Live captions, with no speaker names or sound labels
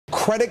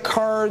Credit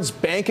cards,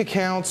 bank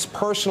accounts,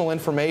 personal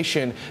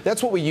information,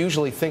 that's what we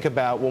usually think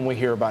about when we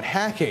hear about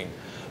hacking.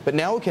 But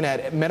now we can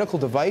add medical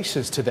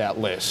devices to that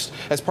list.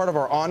 As part of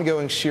our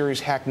ongoing series,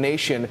 Hack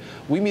Nation,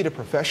 we meet a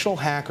professional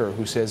hacker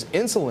who says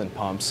insulin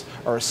pumps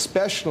are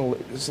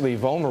especially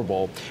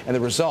vulnerable and the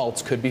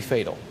results could be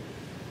fatal.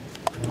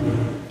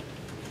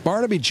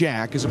 Barnaby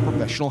Jack is a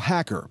professional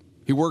hacker.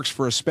 He works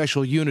for a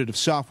special unit of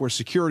software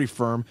security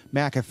firm,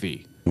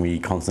 McAfee. We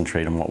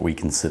concentrate on what we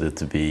consider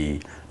to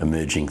be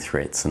emerging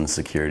threats in the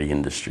security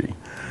industry.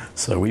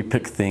 So we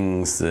pick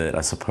things that,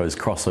 I suppose,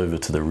 cross over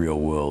to the real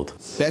world.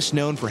 Best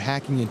known for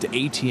hacking into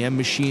ATM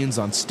machines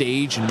on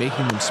stage and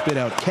making them spit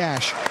out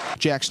cash,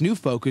 Jack's new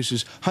focus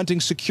is hunting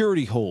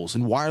security holes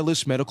in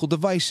wireless medical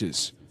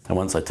devices. And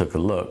once I took a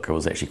look, I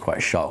was actually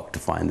quite shocked to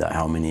find out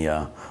how many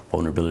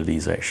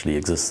vulnerabilities actually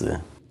exist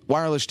there.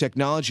 Wireless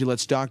technology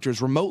lets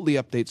doctors remotely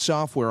update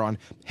software on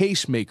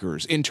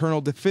pacemakers, internal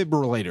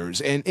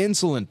defibrillators, and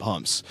insulin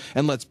pumps,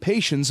 and lets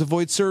patients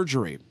avoid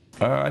surgery.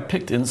 I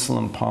picked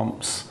insulin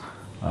pumps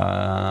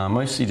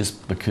mostly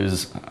just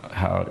because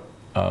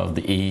of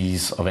the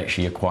ease of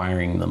actually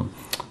acquiring them.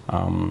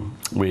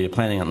 We're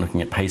planning on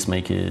looking at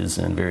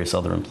pacemakers and various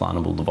other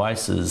implantable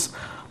devices,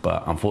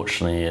 but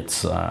unfortunately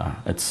it's a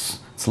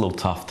little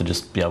tough to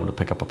just be able to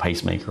pick up a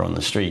pacemaker on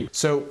the street.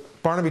 So,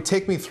 Barnaby,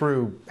 take me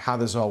through how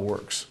this all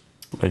works.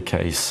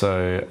 Okay,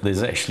 so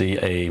there's actually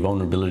a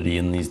vulnerability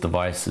in these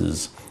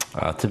devices.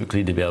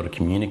 Typically, to be able to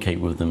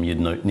communicate with them, you'd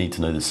need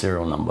to know the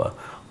serial number.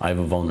 I have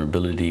a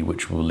vulnerability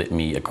which will let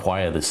me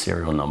acquire the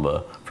serial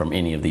number from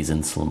any of these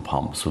insulin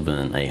pumps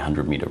within a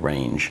 100-meter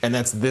range. And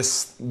that's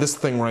this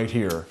thing right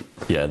here.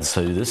 Yeah,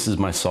 so this is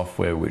my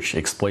software which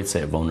exploits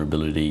that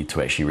vulnerability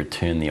to actually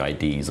return the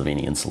IDs of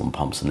any insulin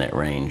pumps in that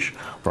range.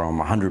 From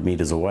 100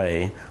 meters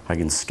away, I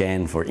can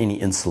scan for any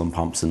insulin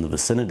pumps in the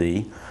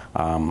vicinity.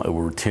 It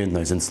will return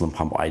those insulin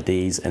pump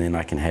IDs, and then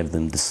I can have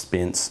them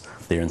dispense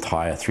their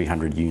entire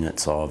 300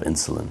 units of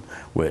insulin,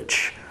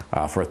 which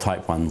for a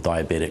type 1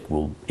 diabetic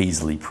will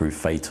easily prove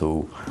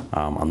fatal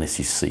unless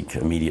you seek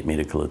immediate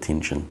medical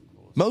attention.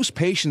 Most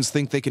patients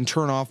think they can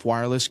turn off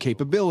wireless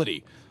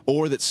capability,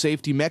 or that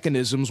safety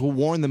mechanisms will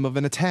warn them of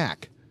an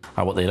attack.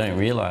 What they don't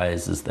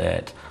realize is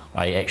that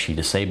I actually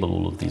disable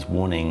all of these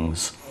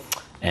warnings,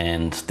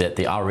 and that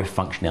the RF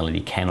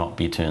functionality cannot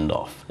be turned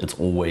off. It's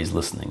always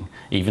listening.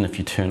 Even if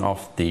you turn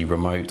off the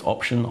remote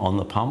option on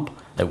the pump,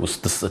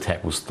 this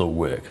attack will still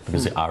work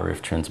because the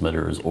RF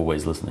transmitter is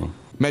always listening.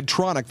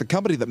 Medtronic, the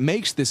company that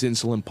makes this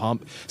insulin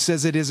pump,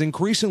 says it is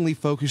increasingly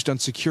focused on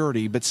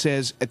security, but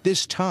says at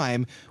this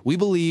time, we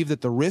believe that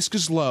the risk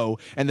is low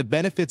and the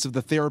benefits of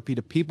the therapy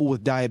to people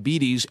with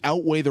diabetes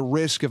outweigh the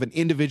risk of an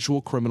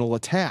individual criminal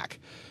attack.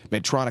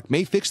 Medtronic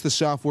may fix the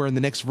software in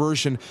the next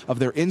version of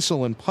their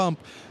insulin pump,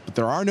 but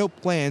there are no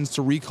plans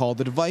to recall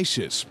the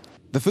devices.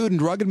 The Food and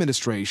Drug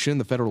Administration,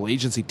 the federal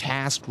agency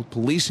tasked with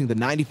policing the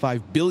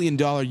 $95 billion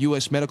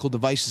U.S. medical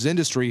devices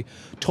industry,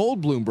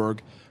 told Bloomberg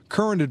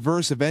current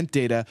adverse event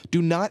data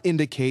do not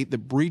indicate that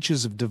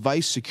breaches of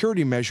device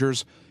security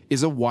measures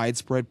is a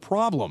widespread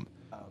problem.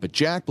 But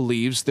Jack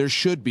believes there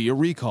should be a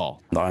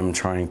recall. I'm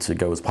trying to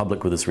go as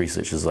public with this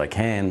research as I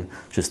can,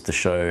 just to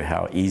show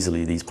how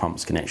easily these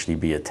pumps can actually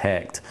be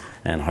attacked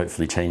and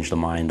hopefully change the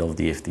mind of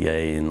the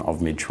FDA and of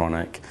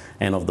Medtronic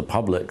and of the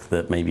public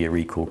that maybe a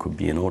recall could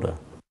be in order.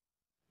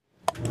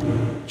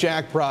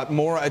 Jack brought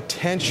more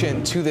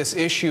attention to this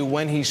issue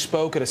when he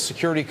spoke at a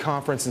security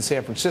conference in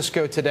San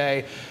Francisco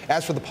today.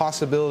 As for the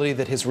possibility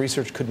that his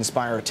research could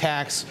inspire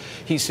attacks,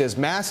 he says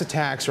mass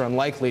attacks are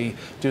unlikely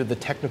due to the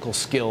technical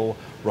skill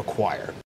required.